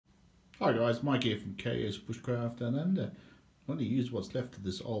Hi guys, Mike here from KS Bushcraft Down Under. I'm going to use what's left of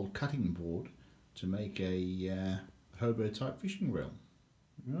this old cutting board to make a hobo type fishing reel.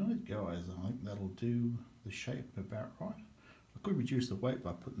 Right guys, I think that'll do the shape about right. I could reduce the weight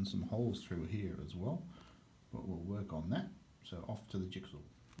by putting some holes through here as well, but we'll work on that. So off to the jigsaw.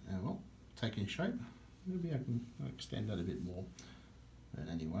 Well, taking shape, maybe I can extend that a bit more. But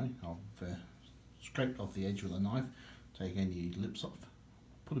anyway, I've scraped off the edge with a knife, take any lips off.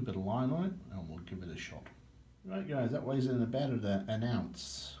 Put a bit of line on it and we'll give it a shot. Right guys, that weighs in about an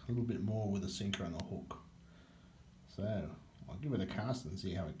ounce, a little bit more with a sinker and a hook. So I'll give it a cast and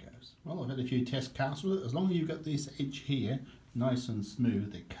see how it goes. Well, I've had a few test casts with it. As long as you've got this edge here nice and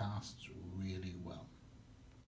smooth, it casts really well.